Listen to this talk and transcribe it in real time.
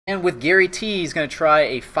And with Gary T, he's going to try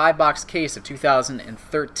a 5-box case of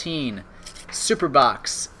 2013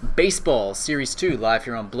 Superbox Baseball Series 2 live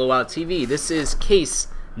here on Blowout TV. This is case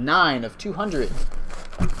 9 of 200.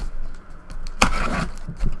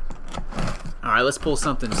 Alright, let's pull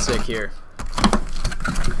something sick here.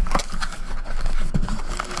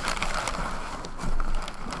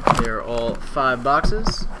 There are all 5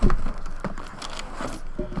 boxes.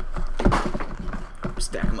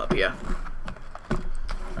 Stack them up here.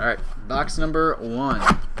 Alright, box number 1.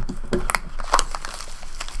 Looks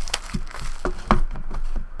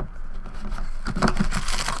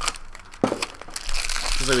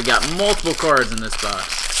like we got multiple cards in this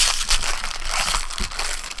box.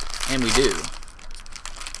 And we do.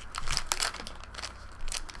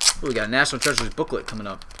 Ooh, we got a National Treasures booklet coming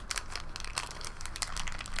up.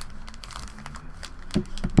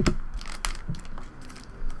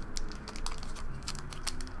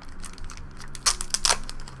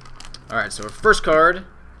 Alright, so our first card,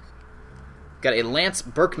 got a Lance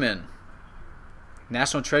Berkman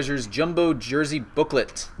National Treasures Jumbo Jersey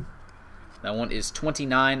Booklet. That one is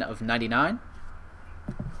 29 of 99.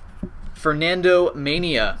 Fernando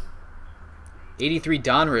Mania 83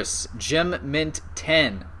 Donruss Gem Mint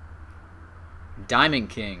 10 Diamond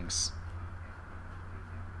Kings.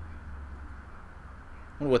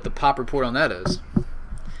 I wonder what the pop report on that is.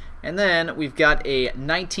 And then we've got a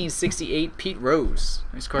 1968 Pete Rose.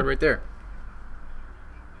 Nice card right there.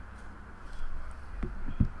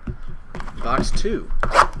 Box 2.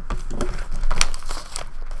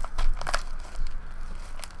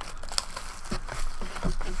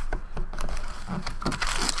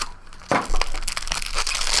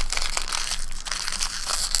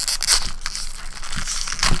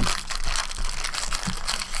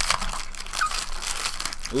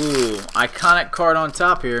 Ooh, iconic card on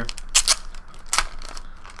top here.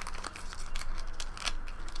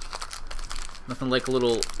 Nothing like a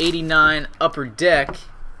little 89 Upper Deck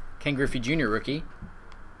Ken Griffey Jr. rookie.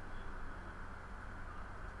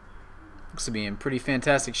 Looks to be in pretty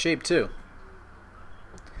fantastic shape too.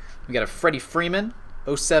 We got a Freddie Freeman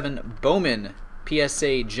 07 Bowman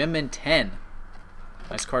PSA Gem Mint 10.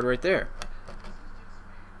 Nice card right there.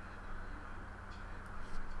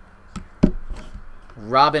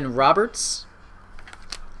 Robin Roberts.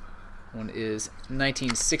 One is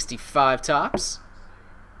 1965 Topps.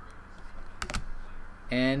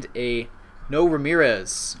 And a No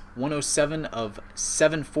Ramirez 107 of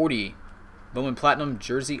 740 Bowman Platinum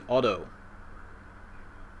Jersey Auto.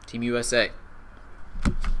 Team USA.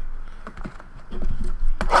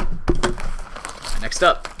 Next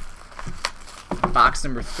up, box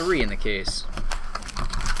number 3 in the case.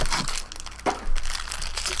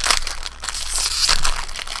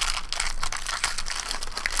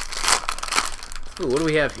 Ooh, what do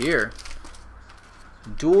we have here?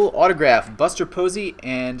 Dual autograph, Buster Posey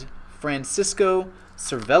and Francisco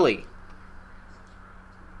Cervelli.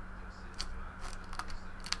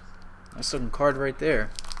 Nice looking card right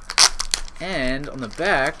there. And on the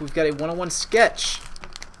back, we've got a 101 sketch.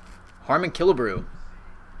 Harmon Killebrew.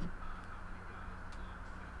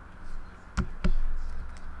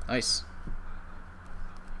 Nice.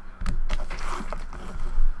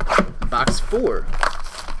 Box 4.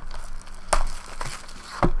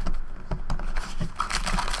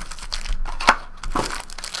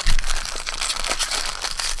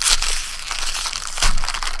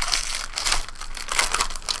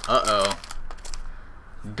 Uh-oh.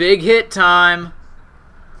 Big hit time.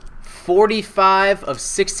 45 of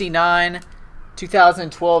 69.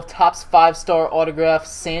 2012 Topps 5-star autograph,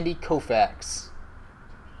 Sandy Koufax.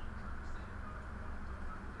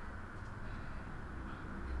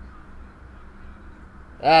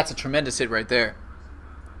 That's a tremendous hit right there.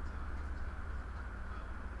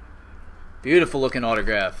 Beautiful looking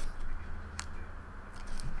autograph.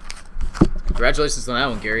 Congratulations on that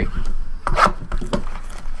one, Gary.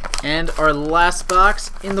 And our last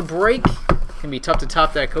box in the break. Can be tough to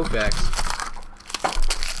top that Koufax.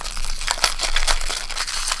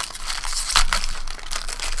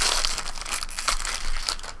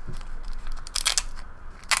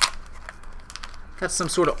 Got some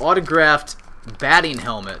sort of autographed batting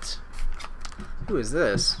helmet. Who is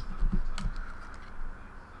this?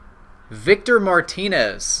 Victor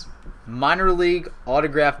Martinez, minor league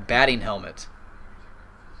autographed batting helmet.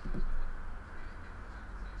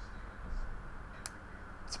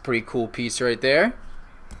 It's a pretty cool piece right there.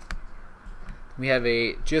 We have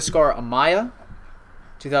a Gioscar Amaya,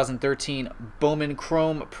 2013 Bowman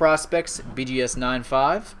Chrome Prospects BGS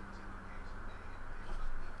 9.5.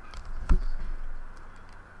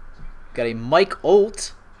 Got a Mike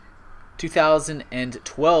Olt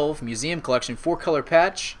 2012 Museum Collection 4-color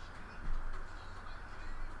patch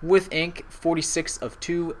with ink, 46 of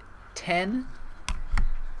 210.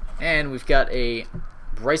 And we've got a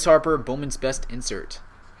Bryce Harper Bowman's Best insert.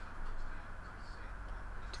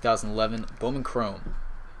 2011 Bowman Chrome.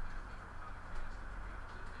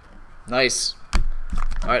 Nice.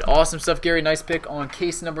 Alright, awesome stuff, Gary. Nice pick on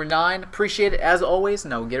case number 9. Appreciate it as always,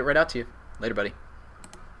 and I will get it right out to you. Later, buddy.